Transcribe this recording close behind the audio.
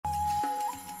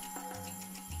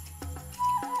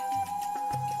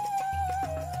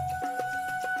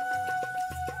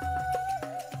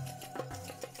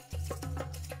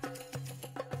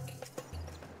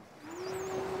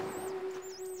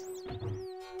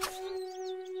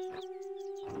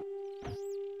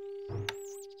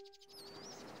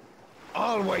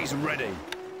Always ready.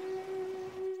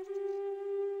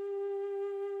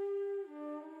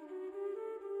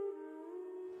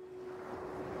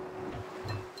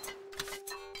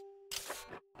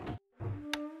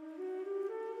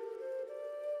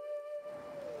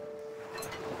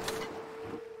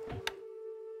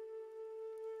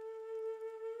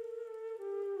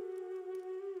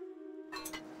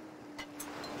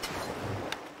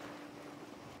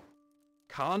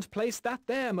 Can't place that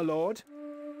there, my lord.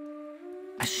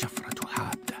 الشفرة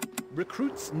حادة.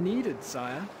 Recruits needed,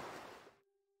 sire.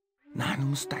 نحن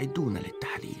مستعدون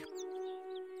للتحليق.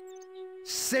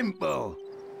 Simple.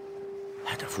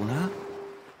 هدفنا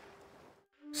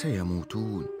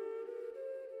سيموتون.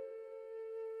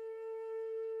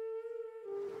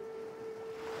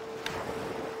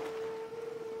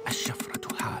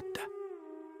 الشفرة حادة.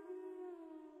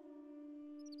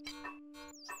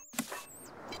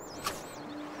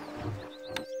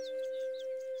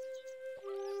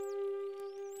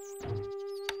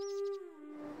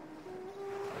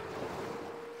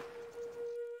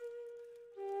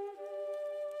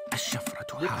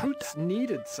 الشفرة حادة. Recruits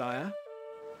needed, sire.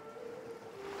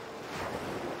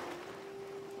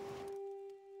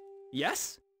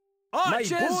 Yes?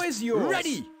 Archers, My boy is yours.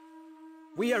 ready!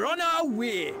 We are on our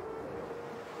way!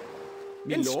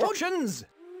 Me Instructions!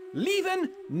 Leaving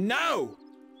now!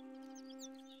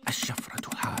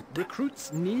 الشفرة حادة.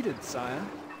 Recruits needed, sire.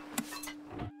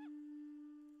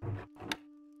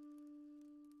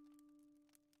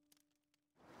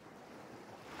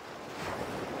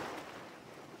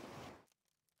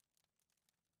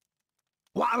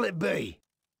 What'll it be?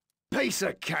 Piece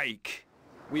of cake.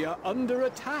 We are under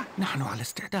attack. نحن على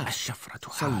استعداد. الشفرة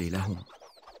حادة. صلي لهم.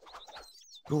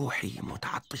 روحي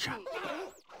متعطشة.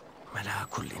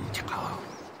 ملاك الانتقام.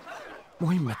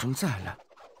 مهمة سهلة.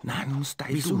 نحن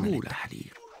مستعدون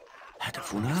للتحليق.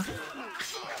 هدفنا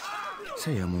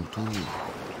سيموتون.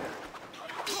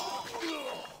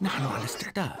 نحن على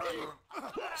استعداد.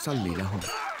 صلي لهم.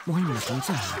 مهمة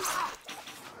سهلة.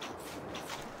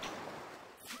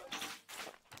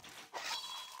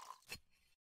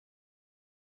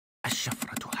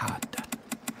 الشفرة حادة.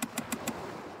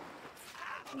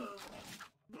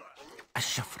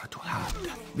 الشفرة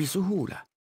حادة. بسهولة.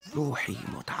 روحي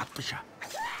متعطشة.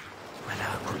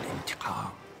 ملاك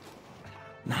الانتقام.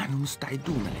 نحن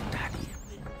مستعدون للتحليق.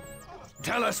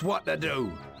 Tell us what to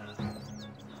do.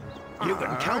 You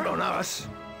can count on us.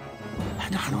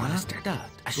 نحن على استعداد.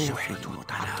 الشفرة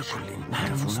متعطشة.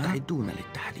 نحن مستعدون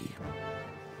للتحليق.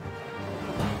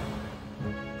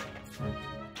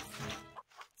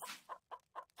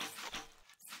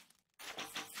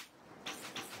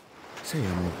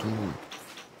 سيموتون.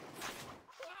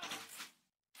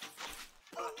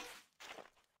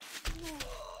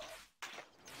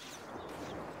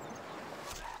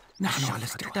 نحن على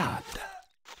استعداد.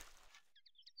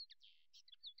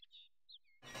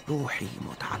 روحي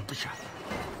متعطشة.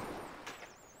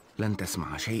 لن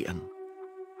تسمع شيئا.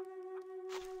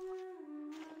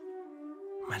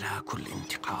 ملاك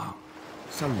الانتقام.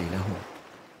 صلي لهم.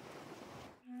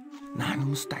 نحن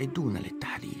مستعدون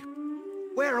للتحليق.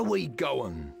 Where are we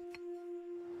going?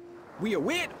 We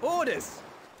await orders!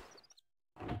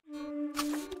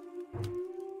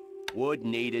 Wood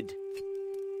needed.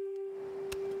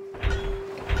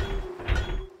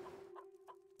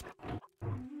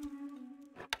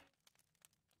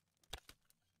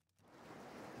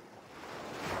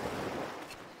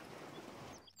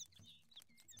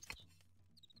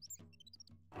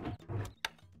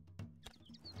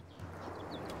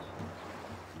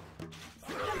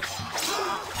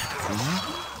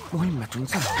 مهمة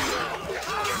سهلة.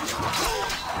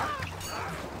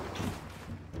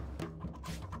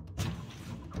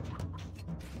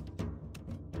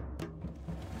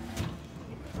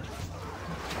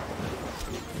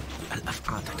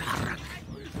 الأفقى تتحرك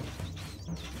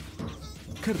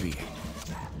كالريح.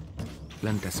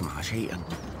 لن تسمع شيئا.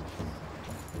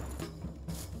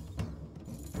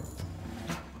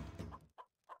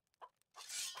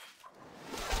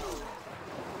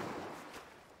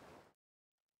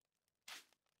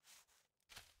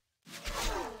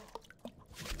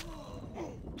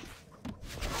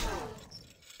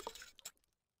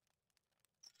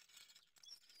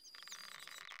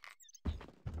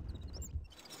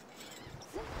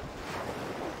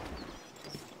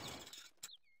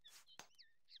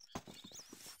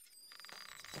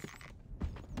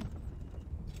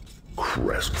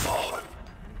 Crestfallen.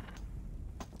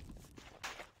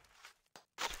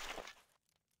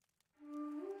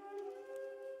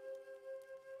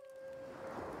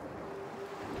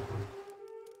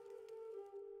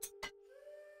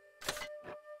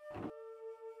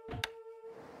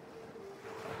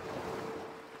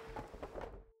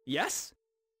 Yes?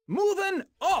 Moving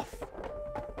off!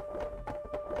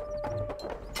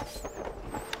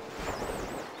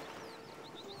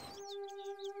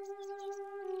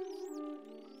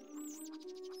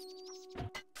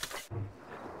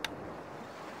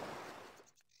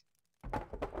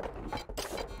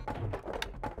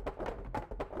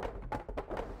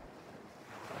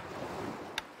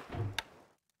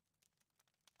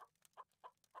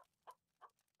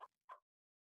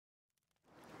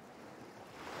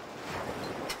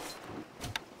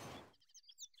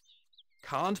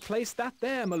 Can't place that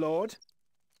there, my lord.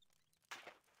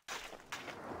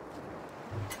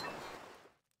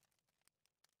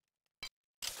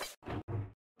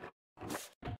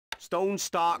 Stone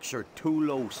stalks are too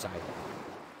low, sire.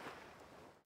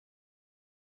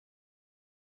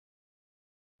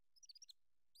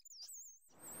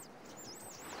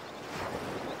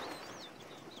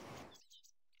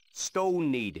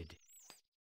 Stone needed.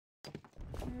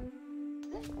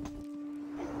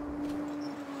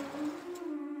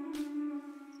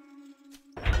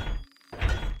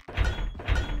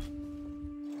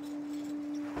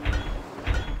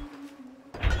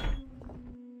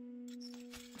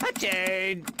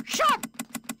 Attain! Shot!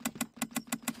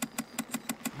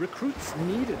 Recruits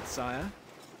needed, sire.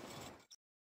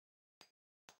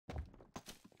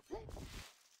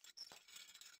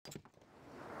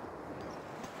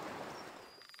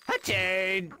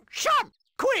 Attain! Shot!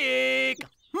 Quick!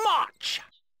 March!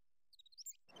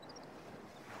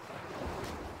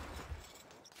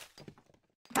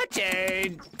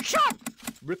 Attain! Shot!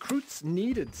 Recruits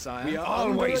needed, sire. We are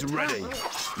Always under ready.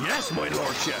 attack. Yes, my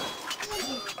lordship.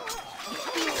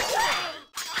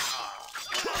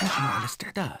 نحن على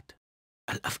استعداد.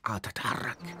 الأفعى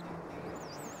تتحرك.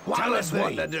 Tell us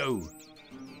what to do.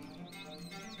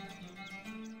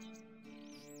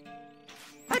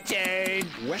 Attain!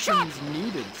 Weapons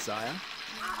needed, sire.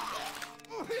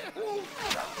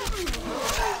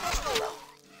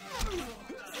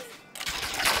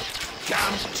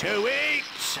 Jump to it!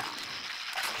 Sir!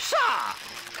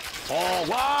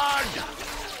 Forward!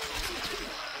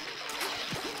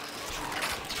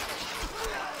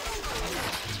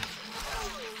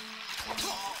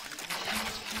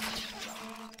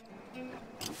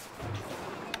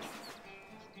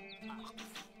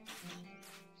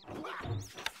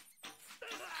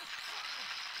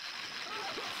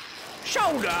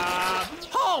 Shoulder!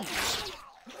 Halt!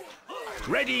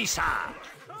 Ready, sir!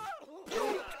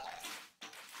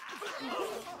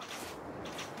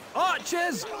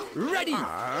 Archers, ready!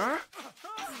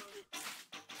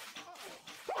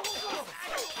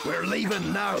 We're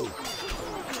leaving now.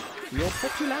 Your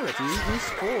popularity is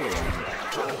falling.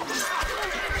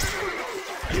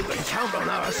 You can count on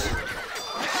us.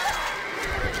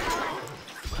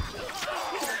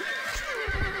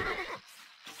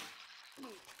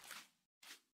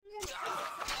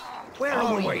 Where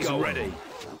are we going? Ready.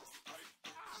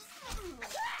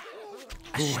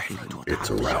 It's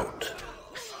a rout.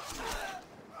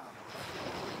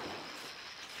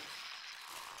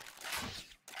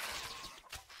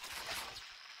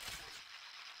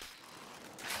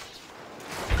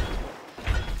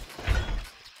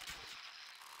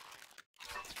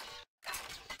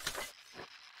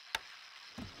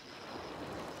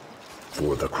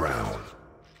 For the crown.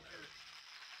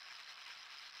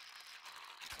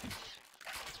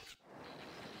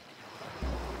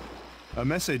 A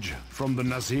message from the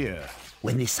Nazir.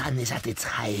 When the sun is at its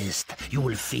highest, you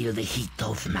will feel the heat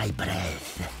of my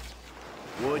breath.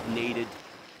 Wood needed.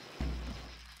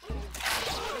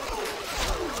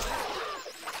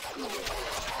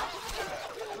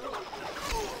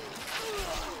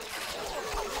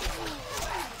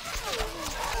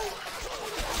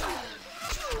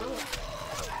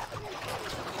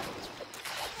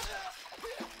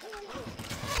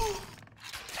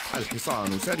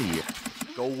 الحصان سريع.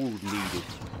 Gold needed.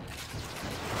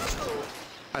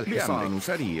 الحصان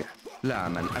سريع. لا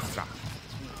من أسرع.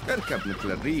 اركب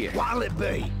مثل الريح. What'll it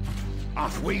be?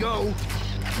 Off we go.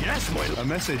 Yes, my lord. A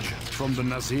message from the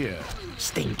Nazir.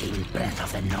 Stinking breath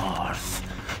of the north.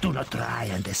 Do not try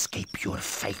and escape your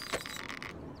fate.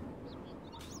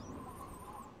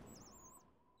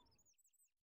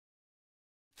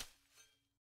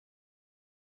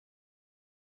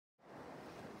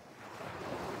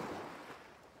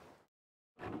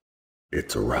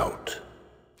 It's a rout.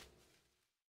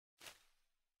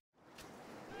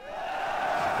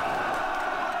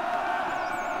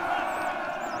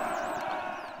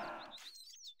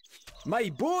 My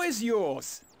bow is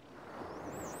yours.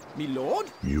 Me lord?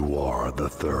 You are the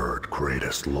third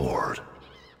greatest lord.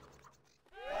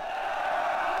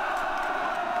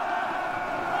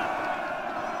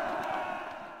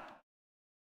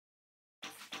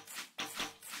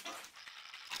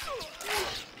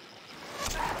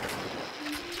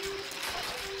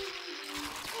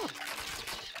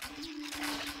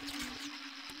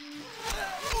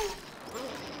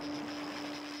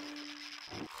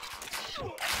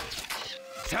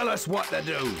 Tell us what to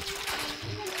do.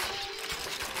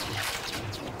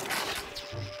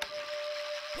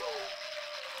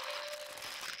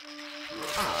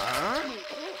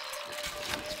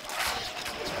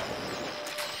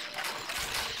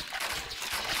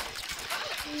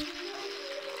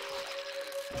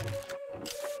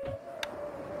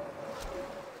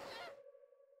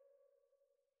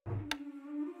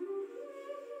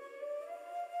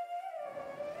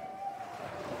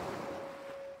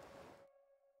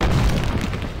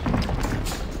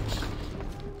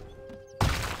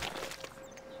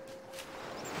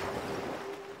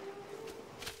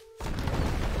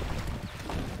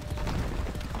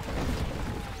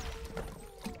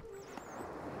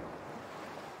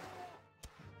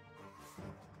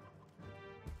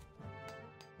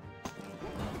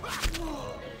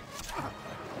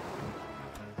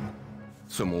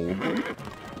 Smoke.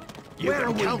 You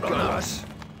can count on us.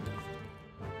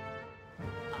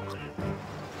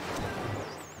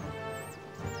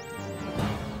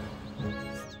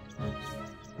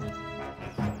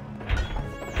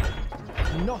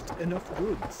 Not enough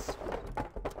goods.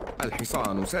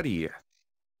 الحصان سريع.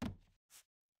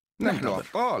 نحن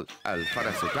أبطال.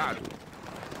 الفرس تعدو.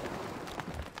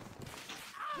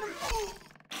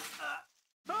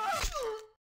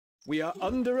 We are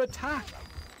under attack.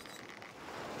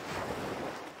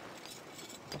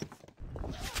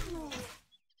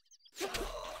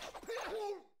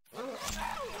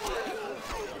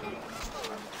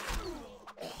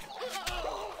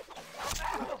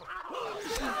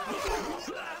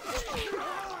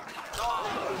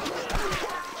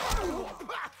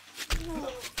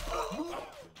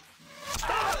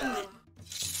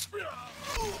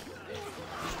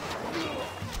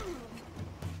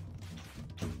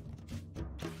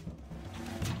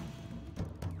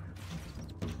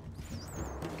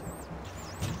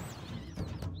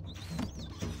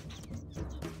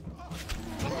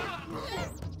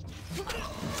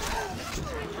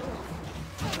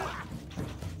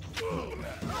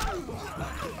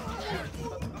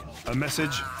 A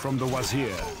message from the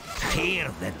Wazir.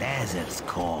 Hear the desert's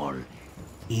call.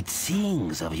 It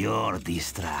sings of your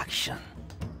destruction.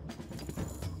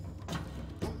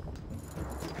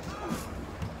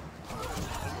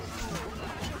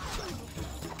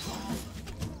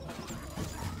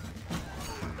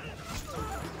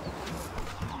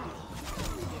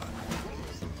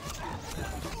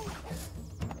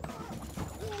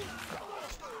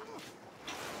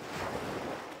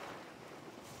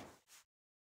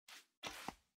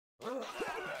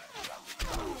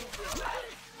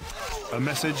 A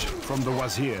message from the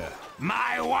Wazir.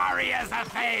 My warriors have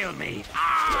failed me.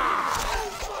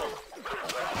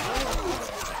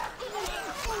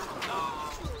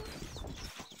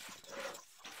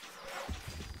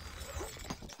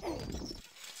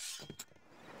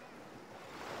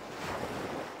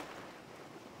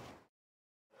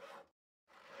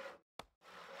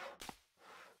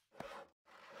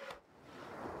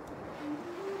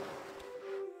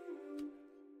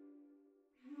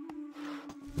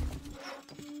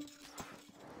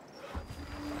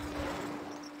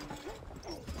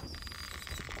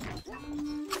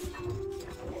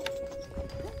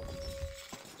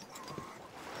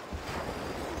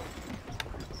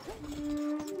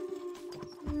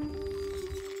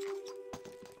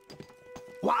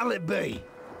 What'll it be?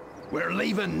 We're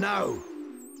leaving now.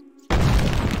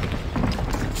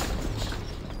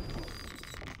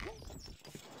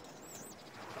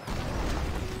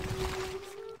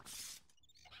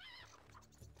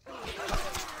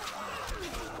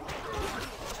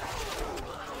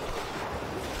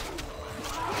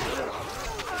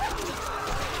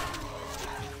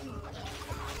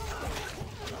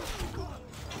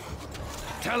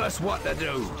 Tell us what to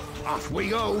do. Off we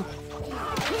go.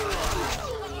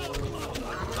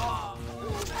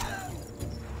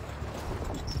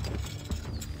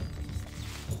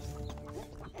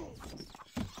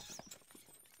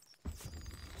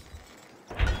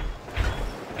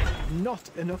 Not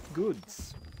enough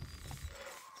goods.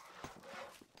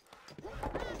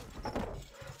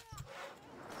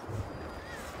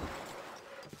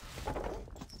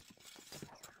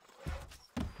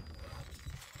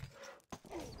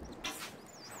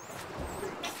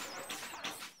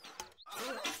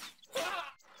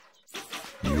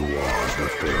 You are the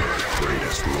third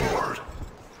greatest lord.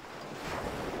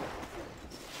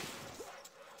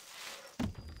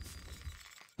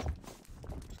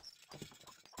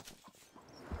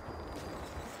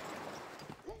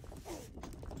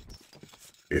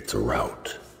 It's a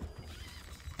rout.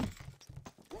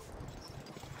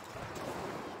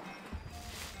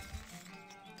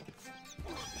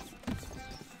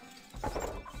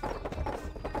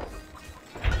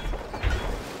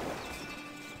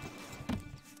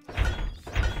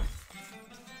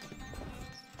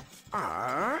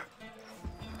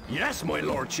 Yes, my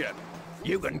lordship.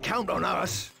 You can count on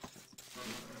us.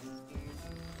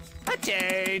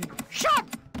 Attain! Shot!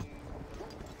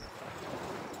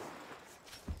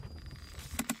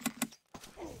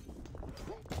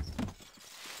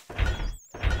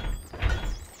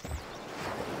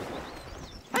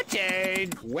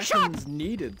 Attain! Weapons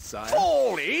needed, sire.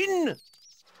 Fall in!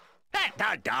 At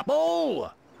the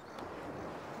double!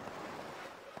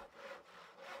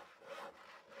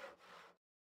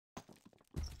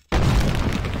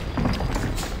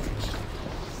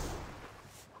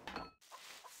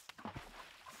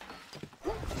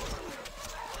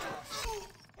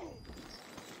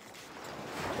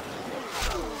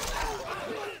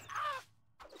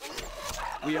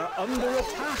 We are under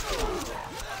attack.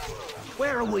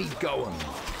 Where are we going?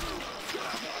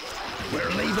 We're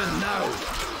leaving now.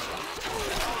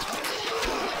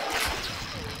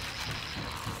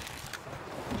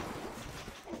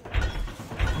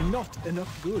 Not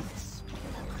enough goods.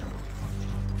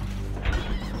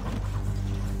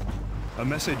 A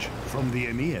message from the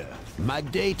Emir. My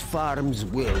date farms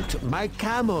wilt, my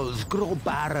camels grow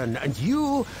barren, and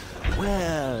you...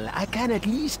 Well, I can at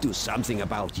least do something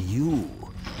about you.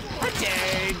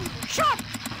 Attain! Shot!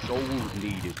 Gold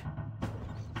needed.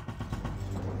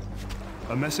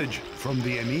 A message from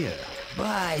the Emir.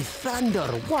 By thunder,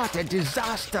 what a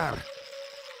disaster!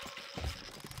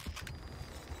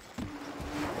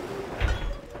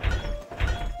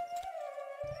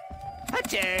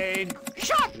 Attain!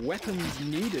 Shot! Weapons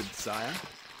needed, sire.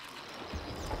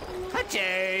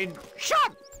 Attain!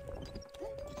 Shot!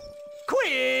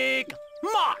 Quick!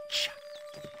 March!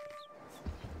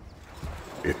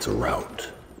 It's a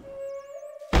rout.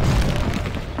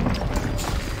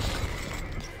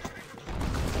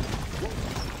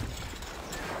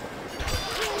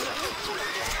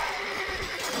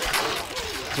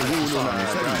 حصان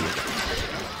سريع.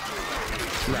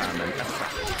 نعم الأسرع.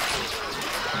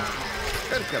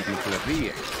 اركب مثل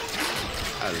الريح.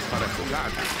 الفرس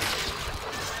قاعدة.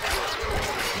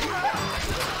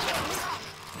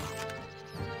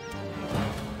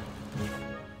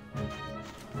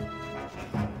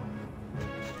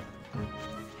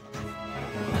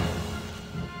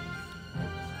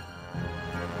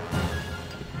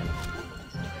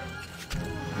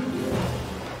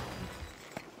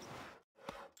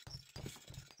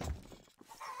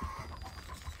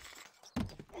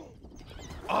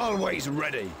 Always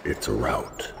ready. It's a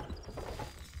rout.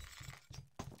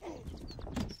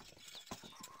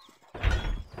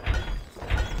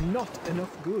 Not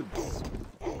enough goods.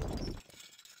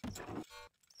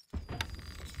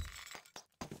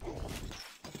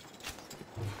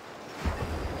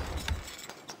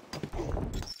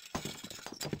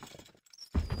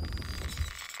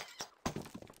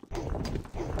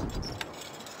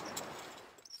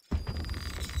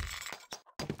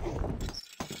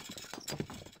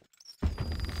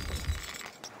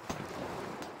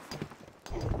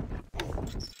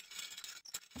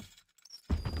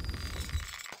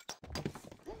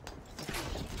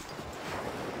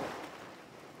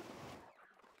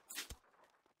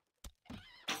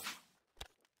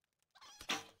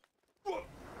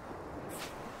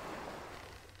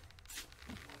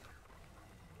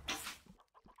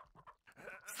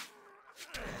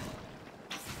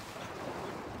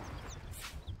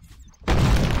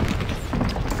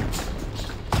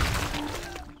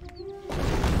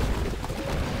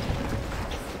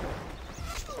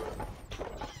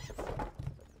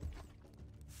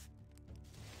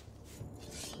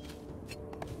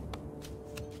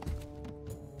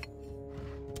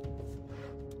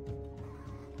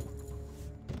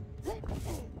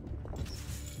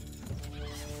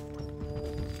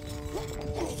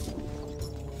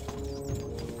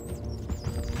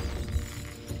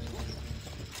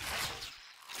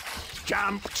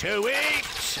 Jump to it!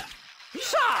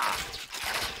 Sir!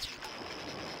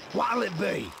 What'll it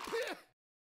be?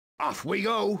 Off we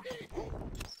go!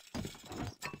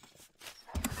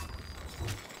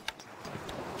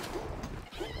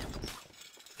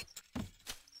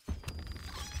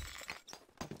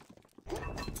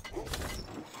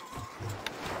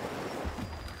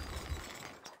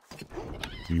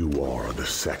 You are the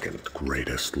second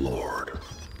greatest lord.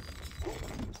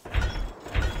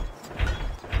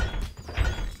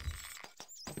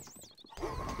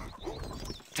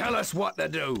 Tell us what to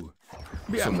do.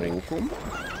 بأمركم.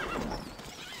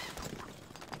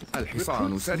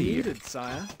 الحصان Recruits سريع. needed,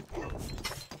 sire.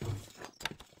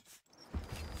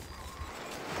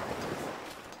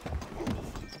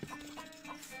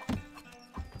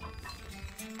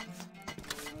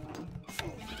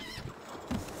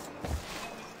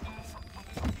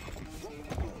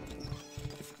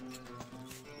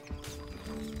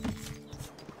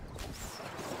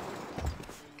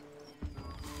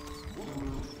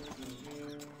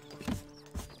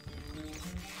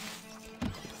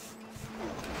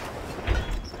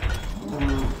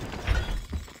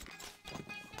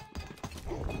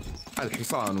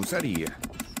 الحصان سريع.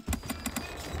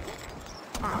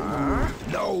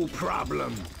 No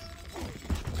problem.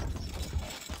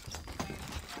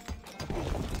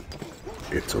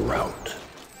 It's a rout.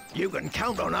 You can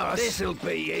count on us. This'll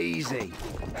be easy.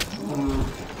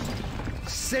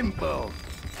 Simple.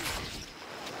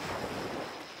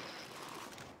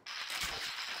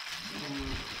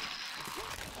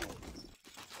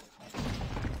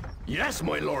 Yes,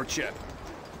 my lordship.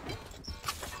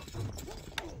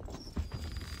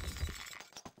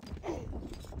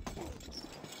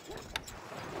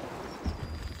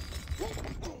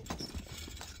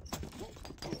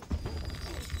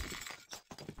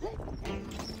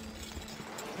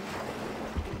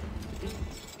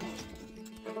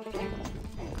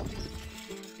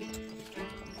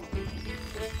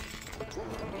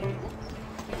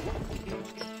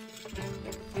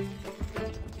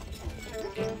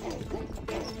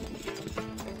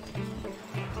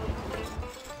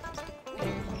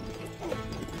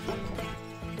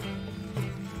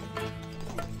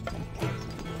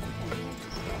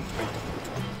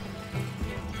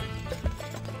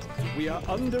 We are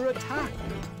under attack.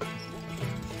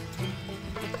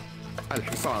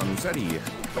 الحصان سريع.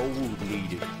 Gold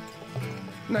needed.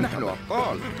 نحن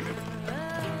أبطال.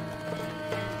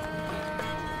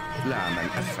 لا من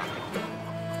أسرع.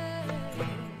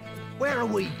 Where are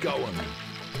we going?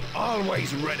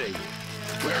 Always ready.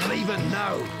 We're leaving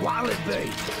now. What'll it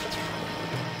be?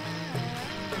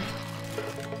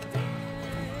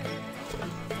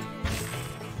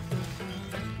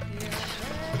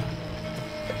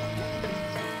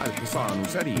 الحصان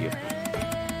سريع.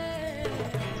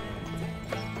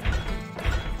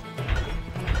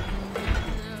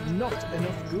 Not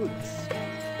enough goods.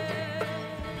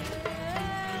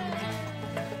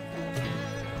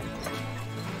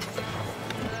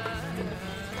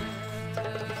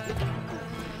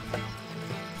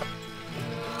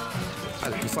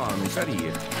 الحصان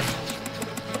سريع.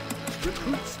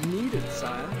 Recruits needed,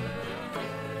 sire.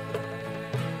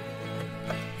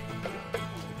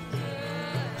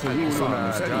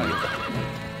 الحصان سريع.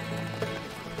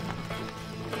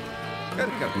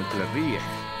 اركب مثل الريح.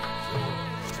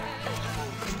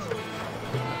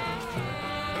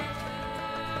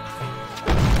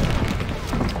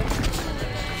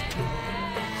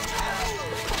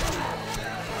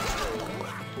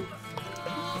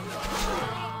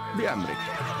 بأمرك.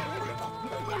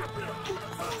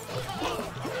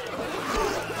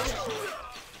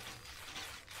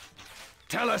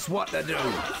 Tell us what to do.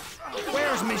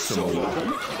 Where's my sword?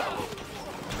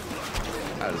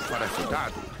 الفرس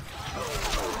تعدو.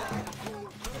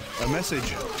 A message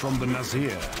from the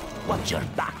Nazir. Watch your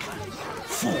back,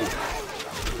 fool.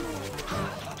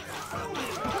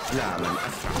 لا من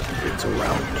أسرع. It's a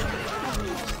rout.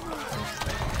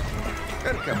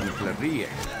 اركب مثل الريح.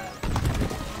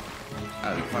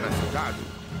 الفرس تعدو.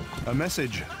 A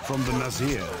message from the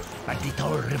Nazir. But the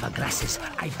tall river grasses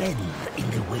I bend in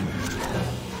the wind.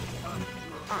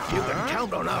 You can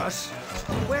count on us.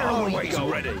 Where are we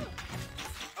going? Ready.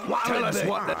 Tell us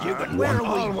what to do. Where are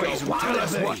we always going? Tell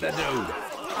us what to do.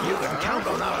 You can count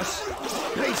on us.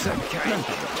 Piece of cake.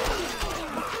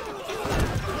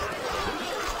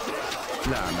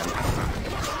 لا من أسرع.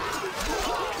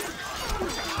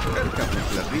 اركب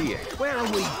مثل الريح. Where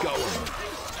are we going?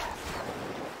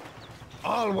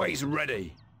 Always ready.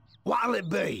 What'll it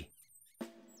be?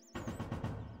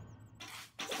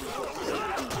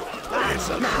 That's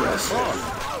a press.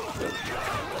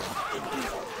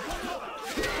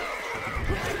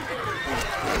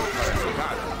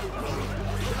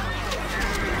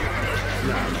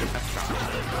 لا من أسرع.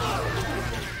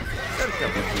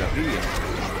 اركب مثل الريح.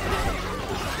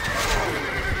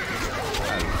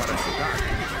 الفرس تعدو.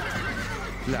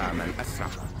 لا من أسرع.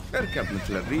 اركب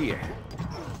مثل الريح.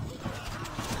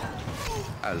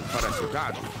 الفرس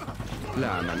تعدو.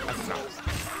 لا من أسرع.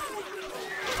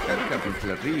 اركب مثل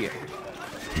الريح.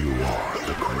 You are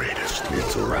the greatest.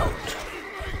 It's a rout.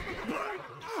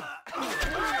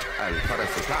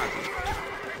 الفرس تعدو.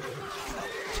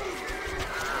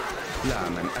 لا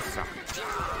من أسرع.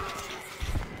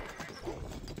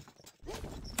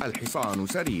 الحصان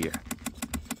سريع.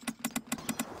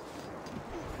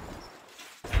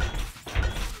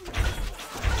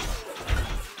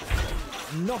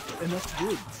 Not enough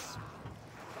goods.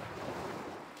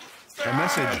 A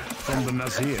message from the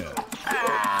Nazir.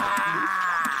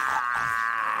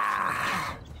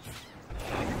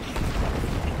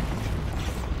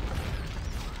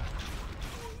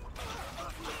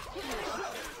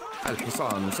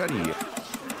 الحصان سريع.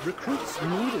 Recruits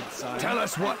needed, sire. Tell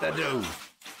us what to do.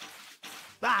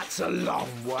 That's a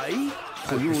long way.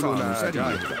 الحصان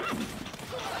سريع.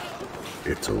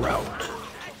 It's a rout.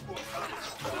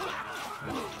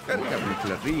 اركب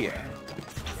مثل الريح.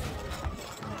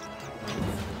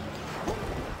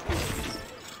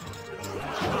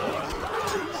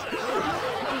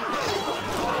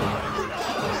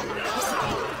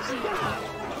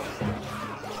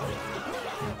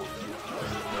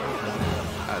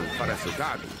 الفرس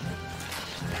تعدو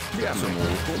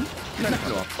بأمركم.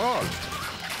 نحن أبطال.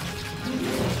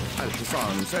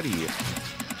 الحصان سريع.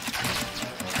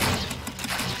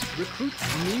 Recruits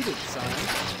needed,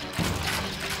 sire.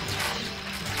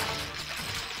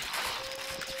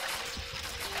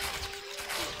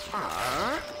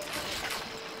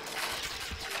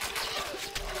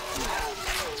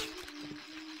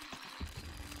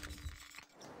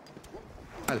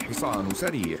 الحصان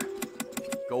سريع.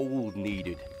 Gold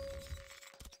needed.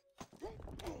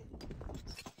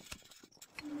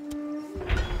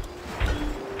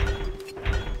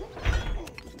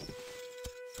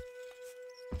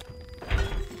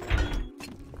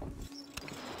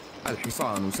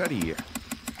 الحصان سريع.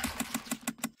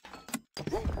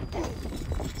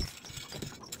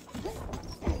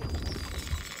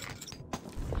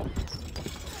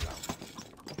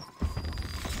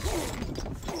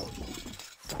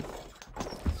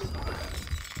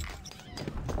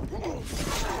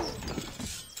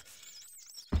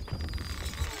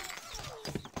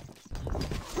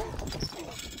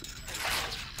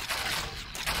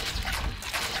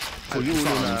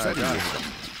 خيولنا جاهزة.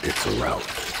 It's a rout.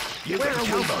 You can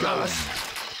count on us.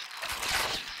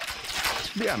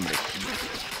 بأمرك.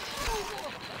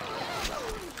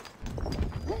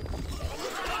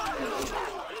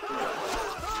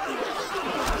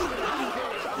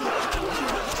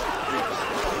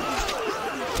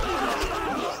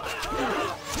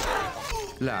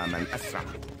 لا من أسرع.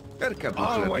 اركب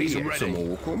مثل الريح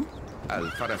سموكم.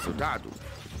 الفرس تعدو.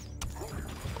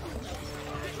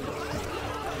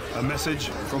 A message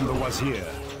from the Wazir.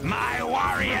 My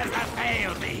warriors have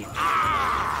failed me.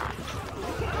 Ah!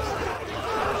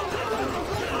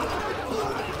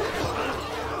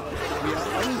 We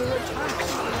are under attack.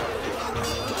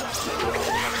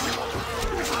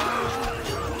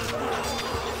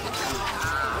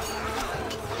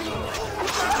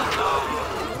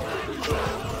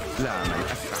 لا من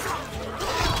أسرع.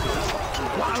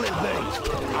 Wallet me.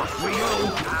 Off we go.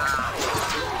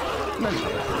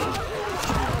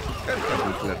 اركب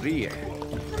مثل الريح.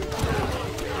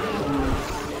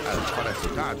 الفرس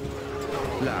تعدو.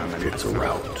 لا من It's a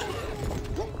rout.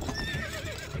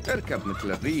 اركب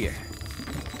مثل الريح.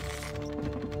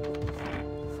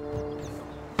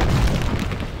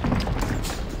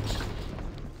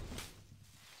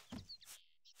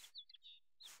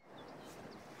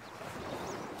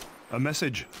 A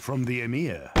message from the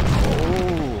Emir.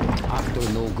 Oh, up to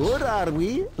no good, are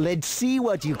we? Let's see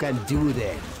what you can do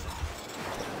then.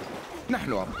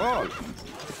 نحن أبطال.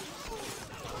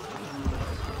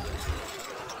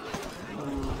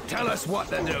 Tell us what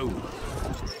to do.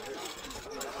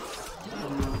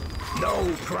 No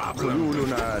problem.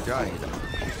 خيولنا جاهزة.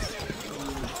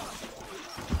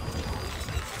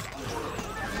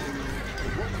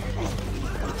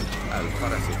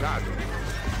 الفرس تعدو.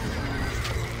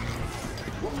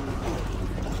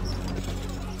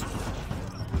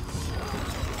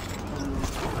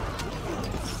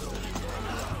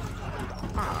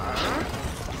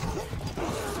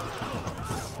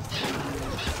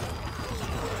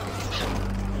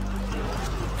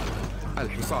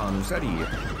 الحصان سريع.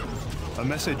 A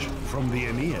message from the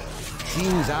Emir.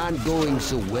 Things aren't going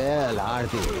so well, are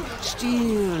they?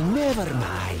 Still, never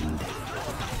mind.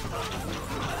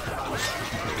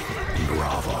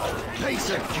 Bravo. Piece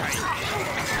of cake.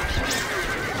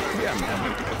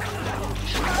 بأمرك.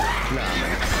 لا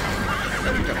من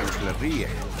اركب مثل الريح.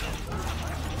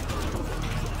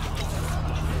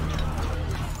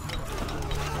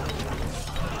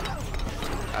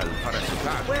 الفرس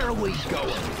تعدو. Where are we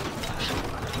going?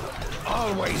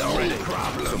 Always no ready.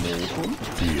 Problem.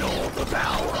 Feel the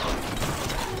power.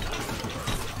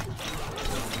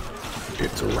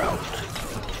 It's a rout.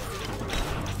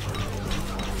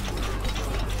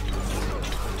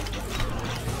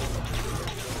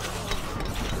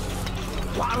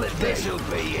 Wallet, this'll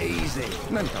be easy.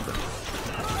 ننتظر.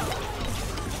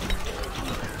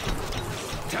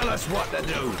 Tell us what to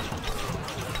do.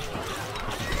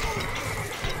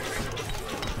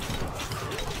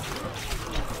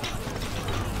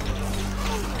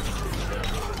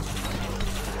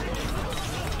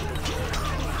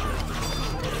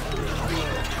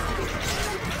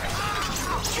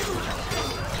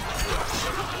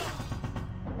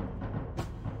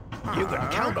 You can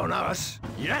count on us.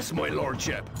 Yes, my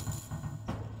lordship.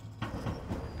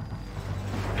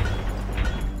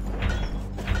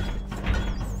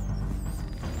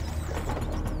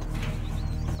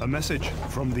 A message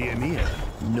from the Emir.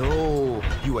 No,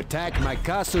 you attack my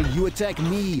castle, you attack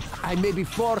me. I may be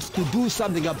forced to do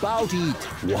something about it.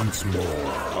 Once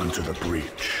more onto the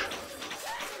breach.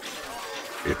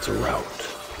 It's a rout.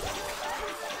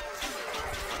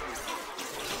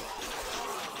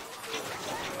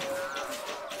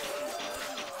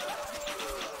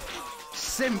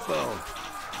 Simple.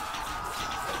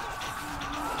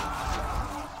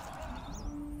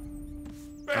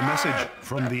 A message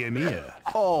from the Emir.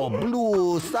 Oh,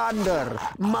 blue thunder.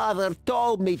 Mother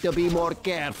told me to be more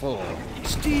careful.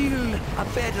 Still, a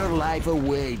better life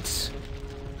awaits.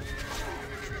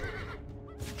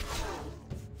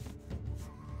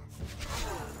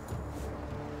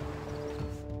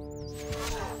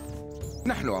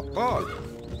 نحن أبطال.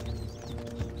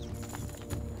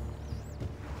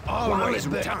 Always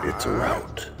better. It's a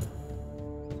rout.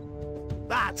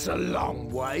 That's a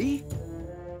long way.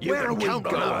 You Where can are we count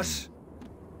on going? us.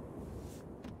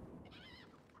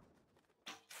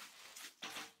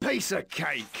 Piece of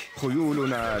cake.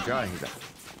 خيولنا جاهزة.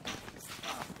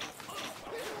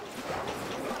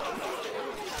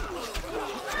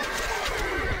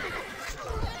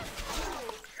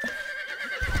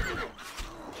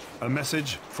 A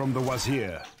message from the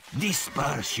Wazir.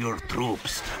 Disperse your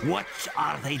troops. What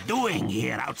are they doing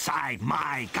here outside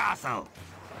my castle?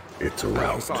 It's a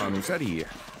rout. حصان سريع.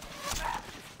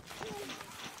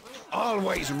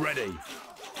 Always ready.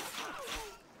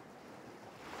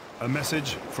 A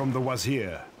message from the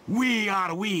Wazir. We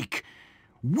are weak.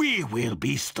 We will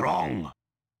be strong.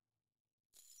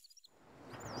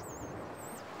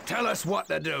 Tell us what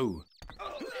to do.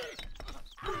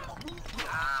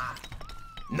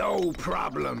 No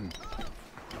problem.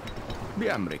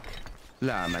 بأمرك.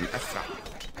 لا من أسرع.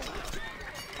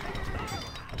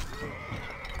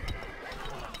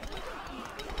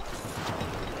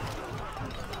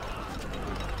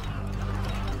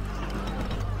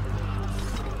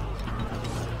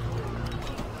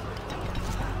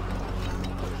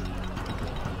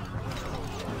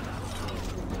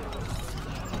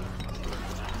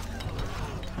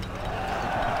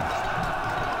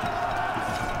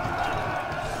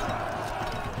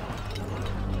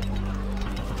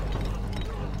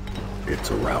 It's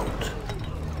a rout.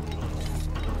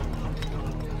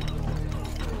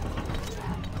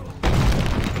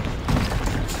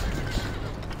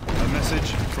 A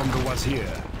message from the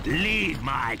Wazir. Leave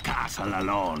my castle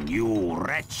alone, you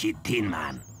wretched tin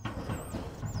man.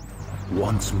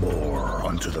 Once more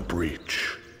onto the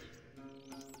breach.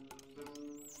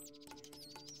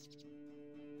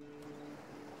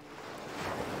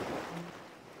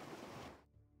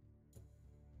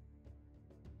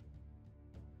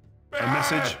 A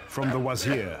message from the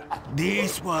Wazir.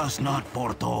 This was not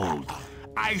foretold.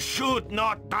 I should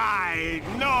not die.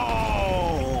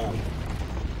 No!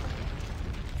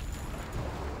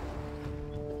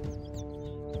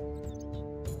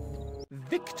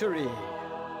 Victory!